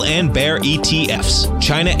Bull and Bear ETFs.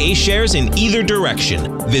 China A-shares in either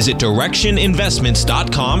direction. Visit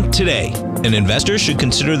directioninvestments.com today. An investor should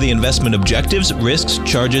consider the investment objectives, risks,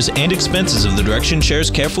 charges, and expenses of the Direction shares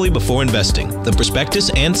carefully before investing. The prospectus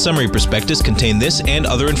and summary prospectus contain this and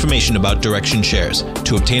other information about Direction shares.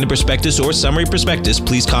 To obtain a prospectus or summary prospectus,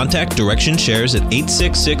 please contact Direction shares at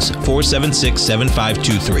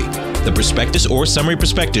 866-476-7523. The prospectus or summary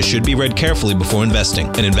prospectus should be read carefully before investing.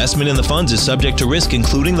 An investment in the funds is subject to risk,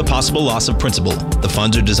 including the possible loss of principal. The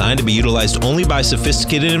funds are designed to be utilized only by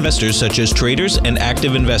sophisticated investors such as traders and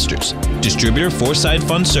active investors. Distributor Foreside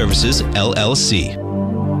Fund Services, LLC.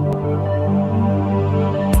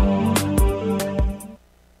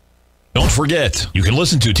 Don't forget, you can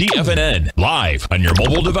listen to TFNN live on your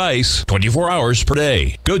mobile device 24 hours per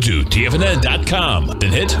day. Go to TFNN.com,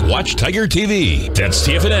 then hit Watch Tiger TV. That's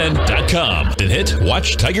TFNN.com, then hit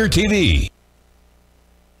Watch Tiger TV.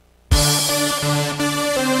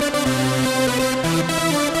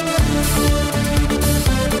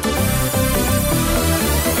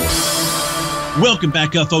 Welcome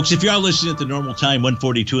back, folks. If you are listening at the normal time,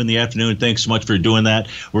 1:42 in the afternoon, thanks so much for doing that.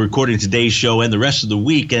 We're recording today's show and the rest of the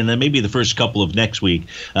week, and then maybe the first couple of next week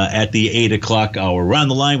at the 8 o'clock hour. We're on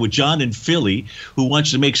the line with John in Philly, who wants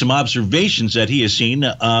to make some observations that he has seen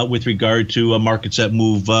with regard to markets that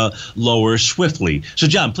move lower swiftly. So,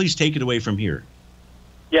 John, please take it away from here.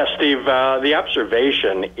 Yes, Steve. The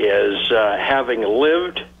observation is having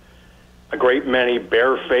lived a great many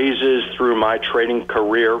bear phases through my trading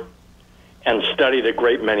career and studied a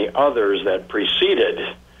great many others that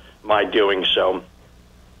preceded my doing so,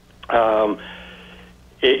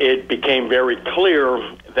 it became very clear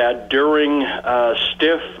that during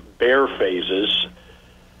stiff bear phases,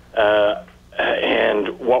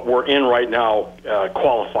 and what we're in right now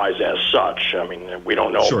qualifies as such. I mean, we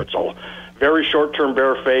don't know if it's a very short-term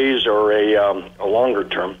bear phase or a longer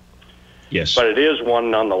term. Yes. But it is one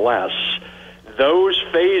nonetheless. Those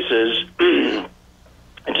phases...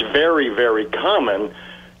 It's very, very common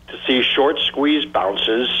to see short squeeze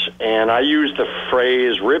bounces, and I use the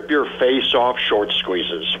phrase, rip your face off short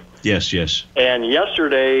squeezes. Yes, yes. And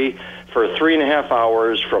yesterday, for 3.5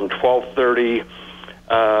 hours from 12:30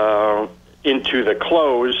 into the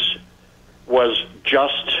close, was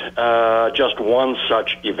just one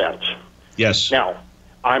such event. Yes. Now,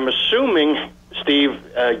 I'm assuming, Steve,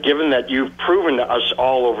 given that you've proven to us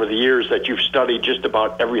all over the years that you've studied just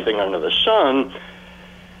about everything under the sun,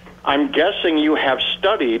 I'm guessing you have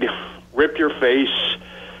studied rip your face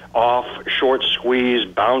off short squeeze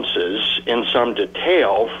bounces in some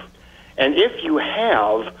detail. And if you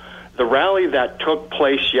have, the rally that took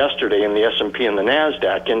place yesterday in the S&P and the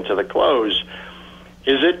NASDAQ into the close,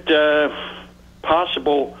 is it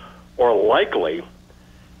possible or likely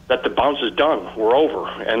that the bounce is done, we're over,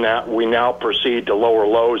 and that we now proceed to lower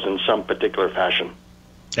lows in some particular fashion?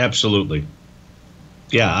 Absolutely.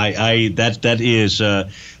 Yeah,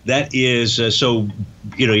 that is so,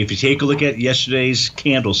 you know, if you take a look at yesterday's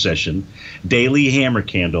candle session, daily hammer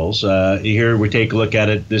candles, here we take a look at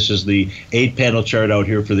it. This is the 8-panel chart out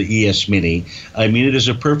here for the ES Mini. I mean, it is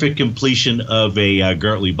a perfect completion of a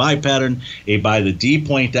Gartley buy pattern, a buy the D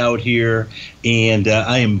point out here. And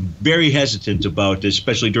I am very hesitant about,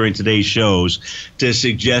 especially during today's shows, to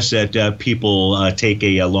suggest that people take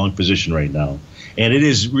a long position right now. And it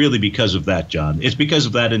is really because of that, John. It's because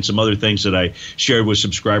of that and some other things that I shared with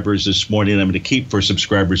subscribers this morning. I'm going to keep for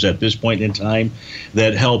subscribers at this point in time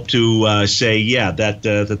that help to say, yeah, that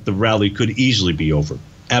the rally could easily be over.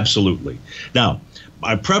 Absolutely. Now,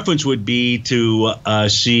 my preference would be to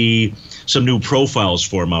see some new profiles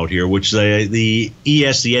form out here, which the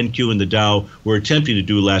ES, the NQ, and the Dow were attempting to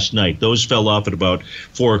do last night. Those fell off at about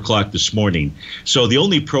 4 o'clock this morning. So the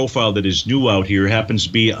only profile that is new out here happens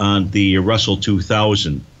to be on the Russell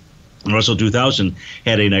 2000. Russell 2000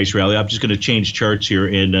 had a nice rally. I'm just going to change charts here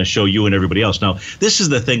and show you and everybody else. Now, this is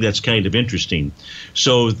the thing that's kind of interesting.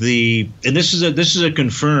 So this is a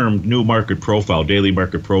confirmed new market profile, daily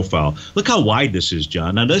market profile. Look how wide this is,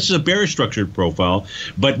 John. Now, this is a bearish structured profile,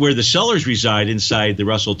 but where the sellers reside inside the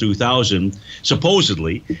Russell 2000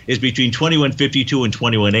 supposedly is between 2152 and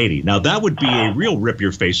 2180. Now, that would be a real rip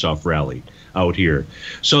your face off rally out here.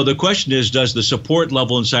 So the question is, does the support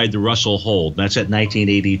level inside the Russell hold? That's at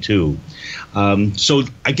 1982. So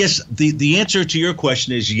I guess the answer to your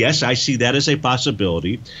question is yes, I see that as a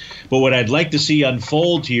possibility. But what I'd like to see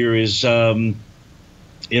unfold here is,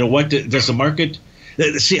 what does the market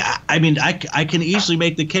see? I mean, I can easily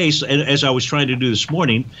make the case, as I was trying to do this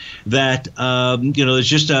morning, that there's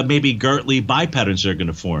just maybe Gartley buy patterns that are going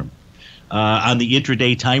to form on the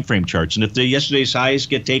intraday time frame charts, and if the yesterday's highs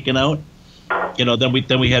get taken out, then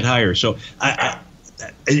we head higher. So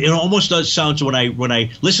it almost does sound, so when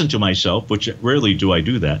I listen to myself, which rarely do I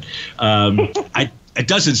do that, it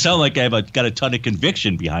doesn't sound like I've got a ton of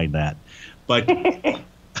conviction behind that, but and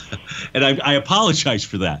I apologize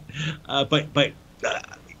for that. But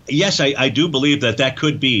yes, I do believe that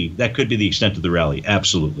could be the extent of the rally.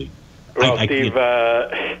 Absolutely. Well, Steve,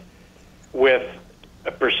 with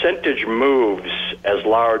percentage moves as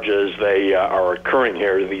large as they are occurring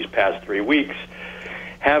here these past 3 weeks,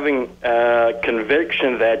 having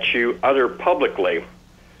conviction that you utter publicly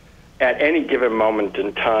at any given moment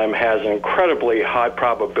in time has an incredibly high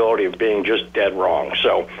probability of being just dead wrong.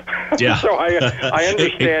 So, yeah. So I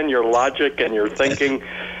understand your logic and your thinking,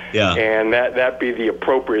 yeah, and that be the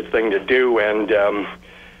appropriate thing to do. And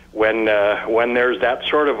when there's that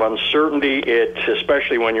sort of uncertainty,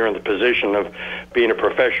 especially when you're in the position of being a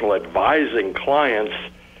professional advising clients,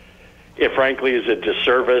 it frankly is a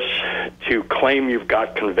disservice to claim you've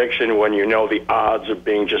got conviction when you know the odds of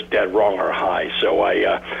being just dead wrong are high. So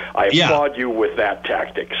I applaud you with that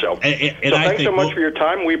tactic. So thanks so much for your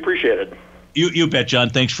time. We appreciate it. You bet, John.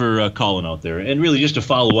 Thanks for calling out there. And really, just to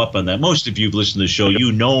follow up on that, most of you have listened to the show.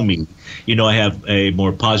 You know me. You know I have a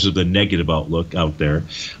more positive than negative outlook out there.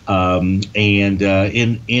 And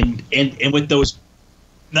with those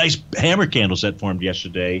nice hammer candles that formed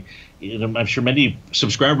yesterday, I'm sure many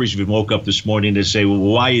subscribers have woke up this morning to say, well,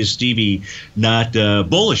 why is Stevie not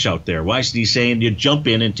bullish out there? Why is he saying you jump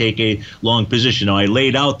in and take a long position? Now, I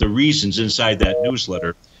laid out the reasons inside that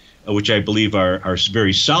newsletter, which I believe are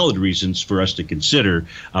very solid reasons for us to consider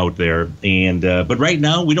out there. And but right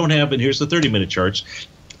now we don't have, and here's the 30-minute charts.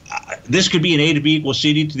 This could be an A to B equals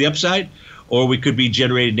CD to the upside, or we could be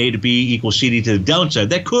generating A to B equals CD to the downside.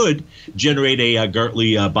 That could generate a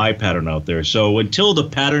Gartley buy pattern out there. So until the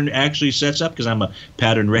pattern actually sets up, because I'm a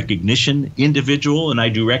pattern recognition individual, and I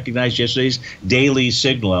do recognize yesterday's daily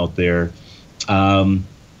signal out there,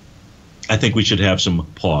 I think we should have some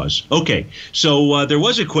pause. Okay, so there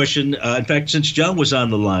was a question. In fact, since John was on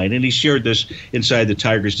the line, and he shared this inside the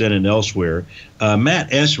Tiger's Den and elsewhere,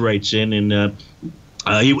 Matt S. writes in, and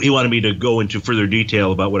he wanted me to go into further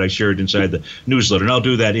detail about what I shared inside the newsletter, and I'll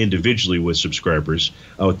do that individually with subscribers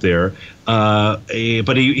out there. But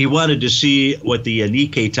he wanted to see what the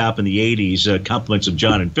Nikkei top in the 80s, compliments of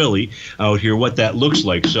John and Philly out here, what that looks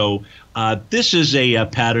like. So this is a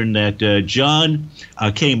pattern that John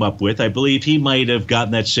came up with. I believe he might have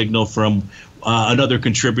gotten that signal from another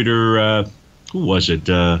contributor. Who was it?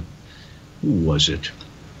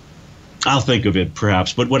 I'll think of it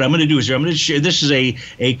perhaps. But what I'm going to do is I'm going to share. This is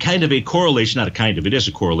a kind of a correlation, not a kind of. It is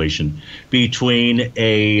a correlation between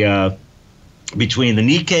the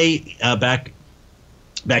Nikkei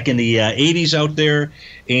back in the 80s out there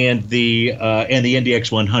and the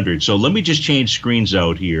NDX 100. So let me just change screens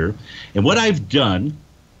out here. And what I've done,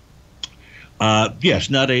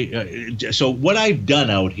 so what I've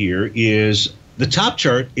done out here is the top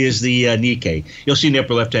chart is the Nikkei. You'll see in the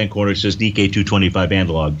upper left-hand corner it says Nikkei 225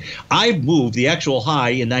 analog. I've moved the actual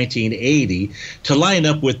high in 1980 to line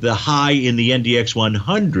up with the high in the NDX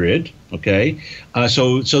 100 Okay,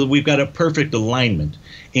 so we've got a perfect alignment.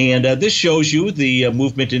 And this shows you the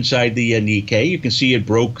movement inside the Nikkei. You can see it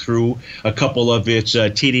broke through a couple of its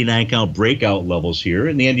TD9 count breakout levels here.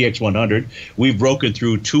 In the NDX 100, we've broken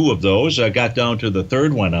through two of those, got down to the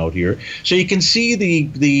third one out here. So you can see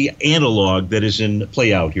the analog that is in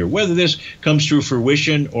play out here. Whether this comes to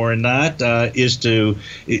fruition or not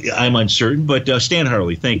I'm uncertain. But Stan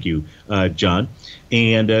Harley, thank you, John.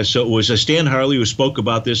 And so it was Stan Harley who spoke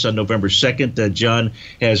about this on November 2nd. John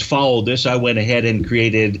has followed this. I went ahead and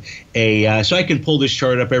created so I can pull this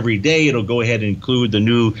chart up every day. It'll go ahead and include the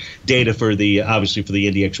new data obviously for the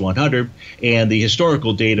NDX 100 and the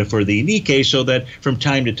historical data for the Nikkei, so that from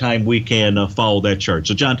time to time we can follow that chart.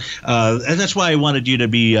 So John, and that's why I wanted you to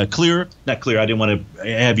be not clear. I didn't want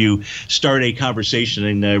to have you start a conversation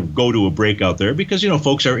and go to a breakout there, because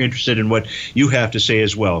folks are interested in what you have to say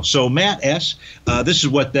as well. So Matt S., this is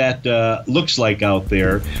what that looks like out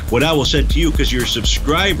there. What I will send to you, because your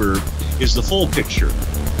subscriber is the full picture,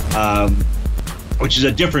 which is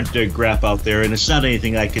a different graph out there, and it's not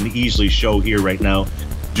anything I can easily show here right now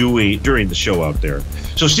during the show out there.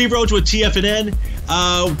 So Steve Rhodes with TFNN.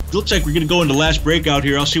 Looks like we're going to go into the last breakout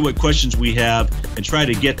here. I'll see what questions we have and try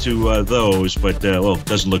to get to those, but it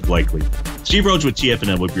doesn't look likely. Steve Rhodes with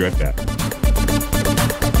TFNN. We'll be right back.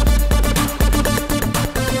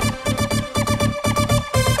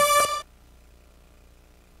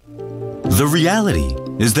 The reality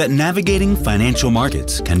is that navigating financial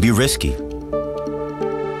markets can be risky.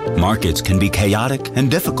 Markets can be chaotic and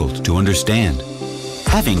difficult to understand.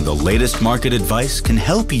 Having the latest market advice can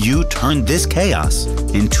help you turn this chaos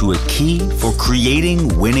into a key for creating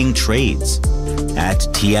winning trades. At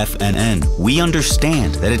TFNN, we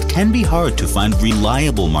understand that it can be hard to find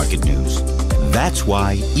reliable market news. That's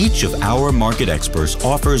why each of our market experts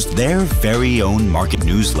offers their very own market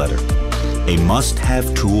newsletter. A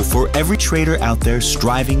must-have tool for every trader out there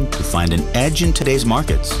striving to find an edge in today's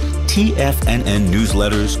markets. TFNN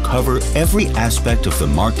newsletters cover every aspect of the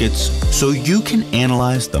markets so you can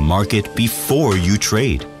analyze the market before you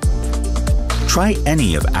trade. Try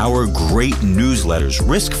any of our great newsletters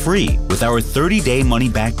risk-free with our 30-day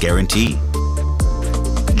money-back guarantee.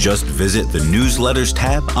 Just visit the Newsletters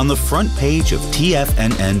tab on the front page of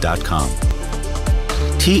TFNN.com.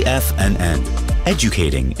 TFNN.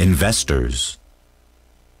 Educating investors.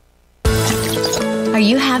 Are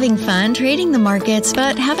you having fun trading the markets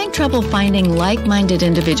but having trouble finding like-minded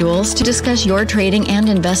individuals to discuss your trading and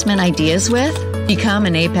investment ideas with? Become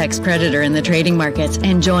an apex predator in the trading markets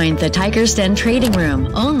and join the Tiger's Den Trading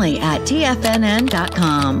Room only at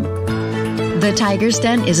TFNN.com. The Tiger's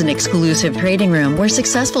Den is an exclusive trading room where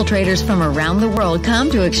successful traders from around the world come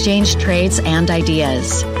to exchange trades and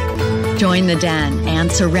ideas. Join the den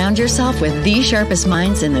and surround yourself with the sharpest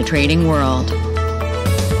minds in the trading world.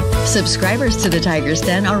 Subscribers to the Tiger's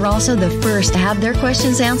Den are also the first to have their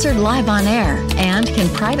questions answered live on air and can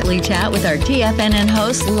privately chat with our TFNN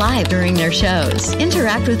hosts live during their shows.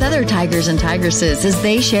 Interact with other Tigers and Tigresses as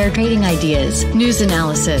they share trading ideas, news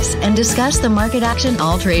analysis, and discuss the market action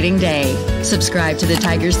all trading day. Subscribe to the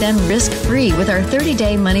Tiger's Den risk-free with our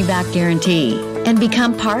 30-day money-back guarantee and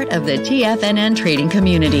become part of the TFNN trading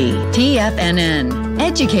community. TFNN,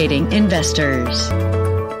 educating investors.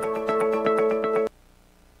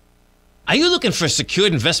 Are you looking for a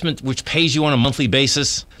secured investment which pays you on a monthly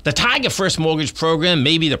basis? The Tiger First Mortgage Program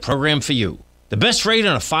may be the program for you. The best rate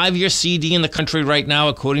on a 5-year CD in the country right now,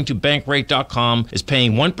 according to Bankrate.com, is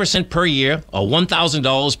paying 1% per year or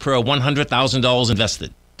 $1,000 per $100,000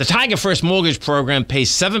 invested. The Tiger First Mortgage Program pays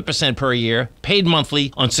 7% per year, paid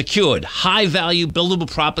monthly, on secured, high-value buildable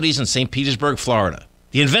properties in St. Petersburg, Florida.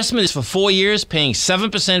 The investment is for 4 years, paying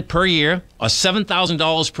 7% per year or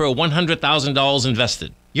 $7,000 per $100,000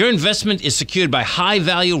 invested. Your investment is secured by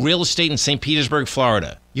high-value real estate in St. Petersburg,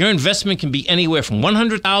 Florida. Your investment can be anywhere from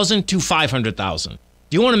 $100,000 to $500,000.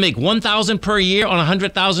 Do you want to make $1,000 per year on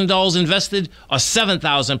 $100,000 invested or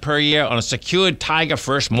 $7,000 per year on a secured Tiger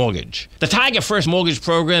First mortgage? The Tiger First Mortgage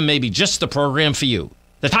Program may be just the program for you.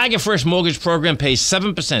 The Tiger First Mortgage Program pays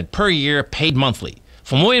 7% per year, paid monthly.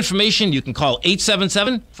 For more information, you can call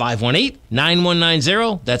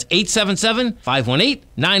 877-518-9190. That's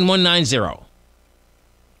 877-518-9190.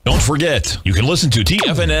 Don't forget, you can listen to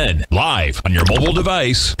TFNN live on your mobile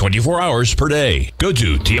device 24 hours per day. Go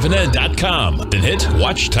to TFNN.com, then hit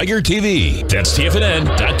Watch Tiger TV. That's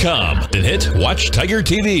TFNN.com, then hit Watch Tiger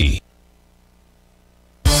TV.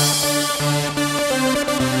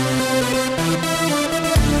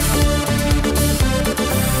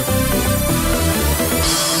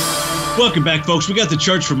 Welcome back, folks. We got the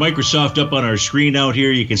charts for Microsoft up on our screen out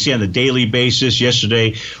here. You can see on the daily basis,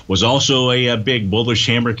 yesterday was also a big bullish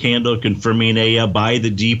hammer candle confirming a buy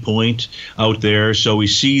the D point out there. So we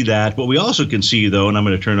see that. What we also can see, though, and I'm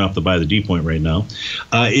going to turn off the buy the D point right now,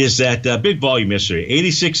 is that big volume yesterday.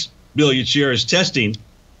 86 million shares testing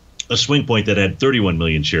a swing point that had 31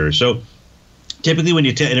 million shares. So typically when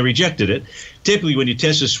you and it rejected it, typically when you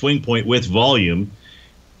test a swing point with volume,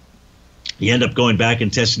 you end up going back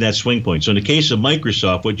and testing that swing point. So in the case of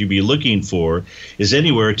Microsoft, what you'd be looking for is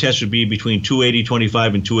anywhere a test would be between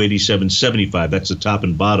 280.25 and 287.75. That's the top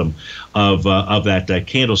and bottom of that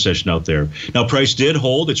candle session out there. Now, price did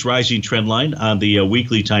hold its rising trend line on the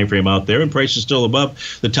weekly time frame out there, and price is still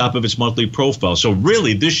above the top of its monthly profile. So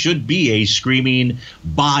really, this should be a screaming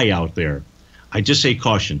buy out there. I just say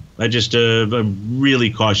caution. I'm really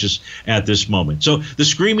cautious at this moment. So the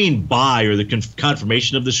screaming buy, or the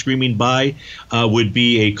confirmation of the screaming buy, would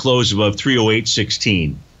be a close above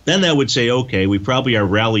 308.16. Then that would say, okay, we probably are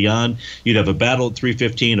rally on. You'd have a battle at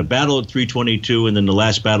 315, a battle at 322, and then the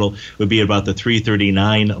last battle would be about the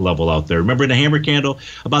 339 level out there. Remember, in a hammer candle,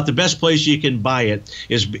 about the best place you can buy it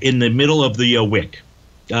is in the middle of the wick.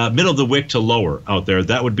 Middle of the wick to lower out there.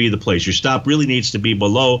 That would be the place. Your stop really needs to be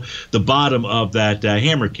below the bottom of that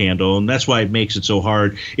hammer candle, and that's why it makes it so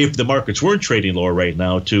hard, if the markets weren't trading lower right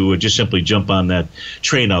now, to just simply jump on that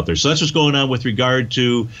train out there. So that's what's going on with regard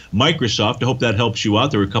to Microsoft. I hope that helps you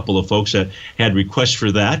out. There were a couple of folks that had requests for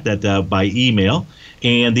that by email.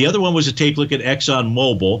 And the other one was to take a look at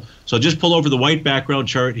ExxonMobil. So just pull over the white background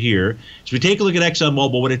chart here. So we take a look at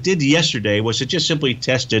ExxonMobil. What it did yesterday was it just simply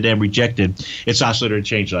tested and rejected its oscillator and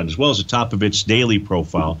change line, as well as the top of its daily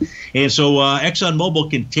profile. And so ExxonMobil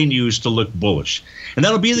continues to look bullish. And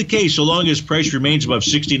that'll be the case so long as price remains above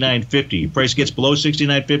 69.50. Price gets below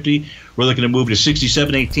 69.50, we're looking to move to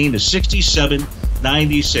 67.18 to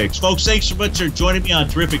 67.96. Folks, thanks so much for joining me on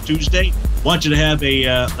Terrific Tuesday. Want you to have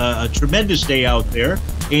a tremendous day out there.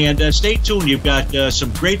 And stay tuned. You've got some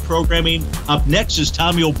great programming. Up next is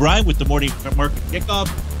Tommy O'Brien with the Morning Market Kickoff,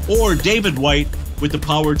 or David White with the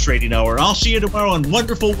Power Trading Hour. I'll see you tomorrow on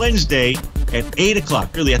Wonderful Wednesday at 8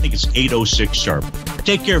 o'clock. Really, I think it's 8:06 sharp.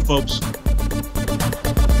 Take care, folks.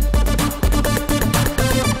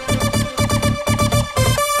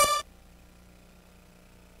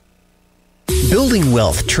 Building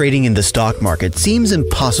wealth trading in the stock market seems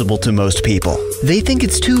impossible to most people. They think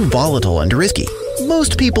it's too volatile and risky.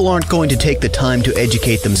 Most people aren't going to take the time to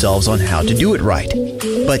educate themselves on how to do it right.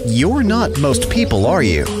 But you're not most people, are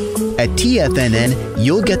you? At TFNN,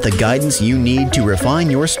 you'll get the guidance you need to refine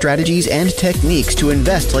your strategies and techniques to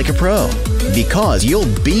invest like a pro. Because you'll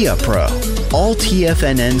be a pro. All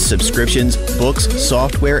TFNN subscriptions, books,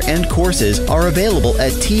 software, and courses are available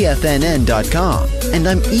at TFNN.com. And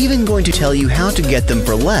I'm even going to tell you how to get them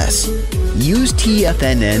for less. Use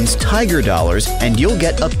TFNN's Tiger Dollars and you'll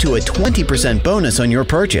get up to a 20% bonus on your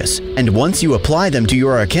purchase. And once you apply them to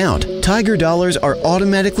your account, Tiger Dollars are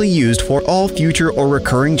automatically used for all future or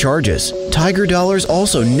recurring charges. Tiger Dollars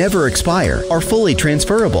also never expire, are fully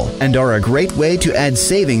transferable, and are a great way to add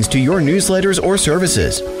savings to your newsletters or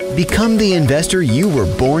services. Become the investor you were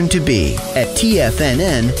born to be at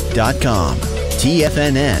TFNN.com.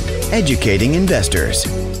 TFNN, educating investors.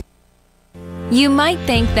 You might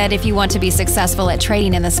think that if you want to be successful at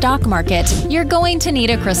trading in the stock market, you're going to need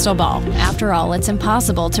a crystal ball. After all, it's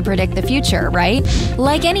impossible to predict the future, right?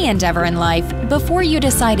 Like any endeavor in life, before you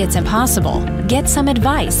decide it's impossible, get some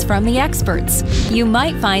advice from the experts. You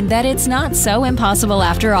might find that it's not so impossible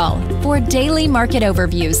after all. For daily market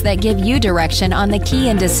overviews that give you direction on the key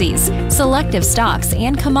indices, selective stocks,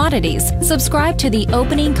 and commodities, subscribe to the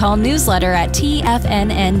Opening Call newsletter at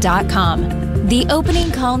TFNN.com. The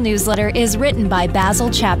Opening Call newsletter is written by Basil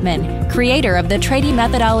Chapman, creator of the trading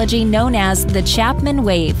methodology known as the Chapman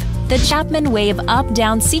Wave. The Chapman Wave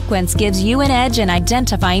up-down sequence gives you an edge in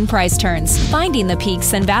identifying price turns, finding the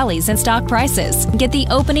peaks and valleys in stock prices. Get the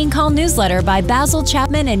Opening Call newsletter by Basil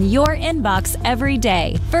Chapman in your inbox every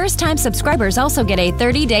day. First-time subscribers also get a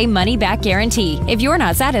 30-day money-back guarantee. If you're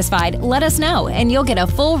not satisfied, let us know, and you'll get a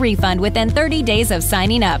full refund within 30 days of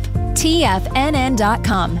signing up.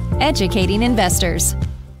 TFNN.com, educating investors.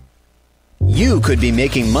 You could be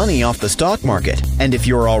making money off the stock market. And if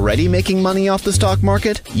you're already making money off the stock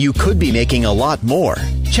market, you could be making a lot more.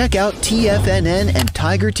 Check out TFNN and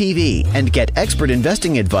Tiger TV and get expert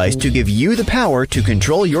investing advice to give you the power to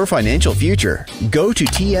control your financial future. Go to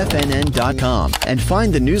TFNN.com and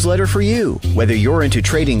find the newsletter for you. Whether you're into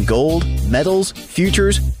trading gold, metals,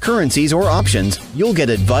 futures, currencies, or options, you'll get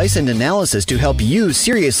advice and analysis to help you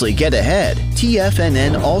seriously get ahead.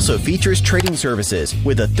 TFNN also features trading services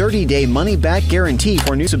with a 30-day money money-back guarantee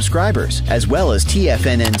for new subscribers, as well as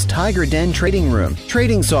TFNN's Tiger Den Trading Room,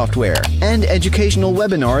 trading software, and educational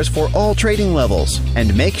webinars for all trading levels.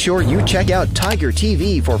 And make sure you check out Tiger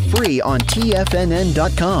TV for free on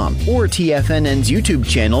TFNN.com or TFNN's YouTube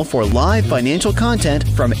channel for live financial content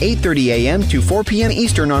from 8:30 a.m. to 4 p.m.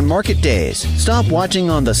 Eastern on market days. Stop watching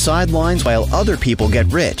on the sidelines while other people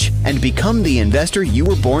get rich and become the investor you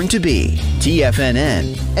were born to be.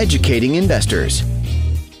 TFNN, educating investors.